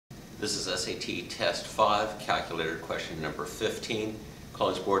This is SAT Test 5, calculator question number 15.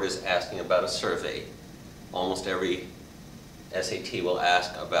 College Board is asking about a survey. Almost every SAT will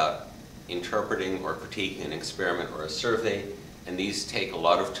ask about interpreting or critiquing an experiment or a survey, and these take a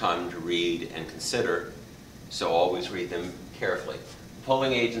lot of time to read and consider, so always read them carefully. The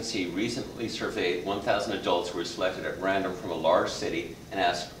polling agency recently surveyed 1,000 adults who were selected at random from a large city and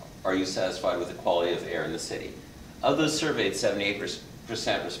asked, "Are you satisfied with the quality of air in the city?" Of those surveyed,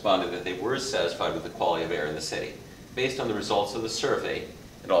 78% responded that they were satisfied with the quality of air in the city. Based on the results of the survey,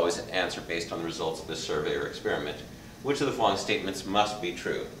 it always answered based on the results of the survey or experiment, which of the following statements must be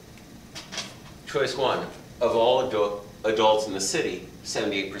true? Choice 1, of all adults in the city,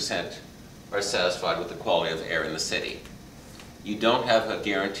 78% are satisfied with the quality of air in the city. You don't have a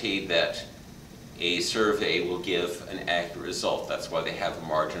guarantee that a survey will give an accurate result. That's why they have a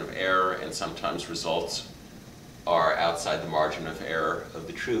margin of error, and sometimes results are outside the margin of error of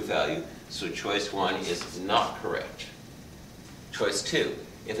the true value. So choice 1 is not correct. Choice 2,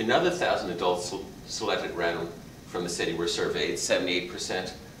 if another 1,000 adults selected at random from the city were surveyed,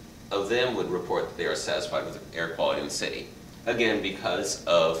 78% of them would report that they are satisfied with the air quality in the city. Again, because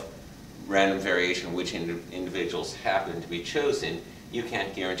of random variation which individuals happen to be chosen, you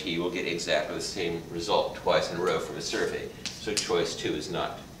can't guarantee you will get exactly the same result twice in a row from a survey. So choice 2 is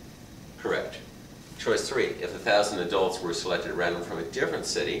not correct. Choice 3, if 1,000 adults were selected at random from a different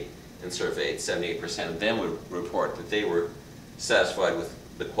city and surveyed, 78% of them would report that they were satisfied with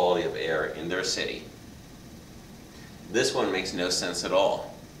the quality of air in their city. This one makes no sense at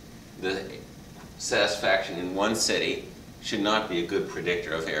all. The satisfaction in one city should not be a good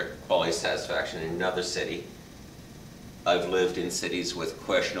predictor of air quality satisfaction in another city. I've lived in cities with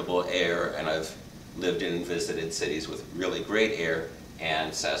questionable air, and I've lived in and visited cities with really great air,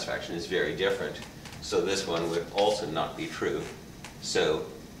 and satisfaction is very different. So this one would also not be true. So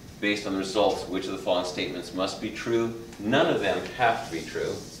based on the results, which of the following statements must be true? None of them have to be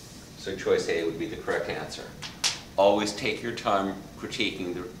true. So choice A would be the correct answer. Always take your time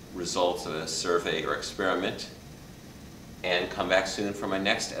critiquing the results of a survey or experiment, and come back soon for my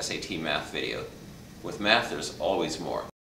next SAT math video. With math, there's always more.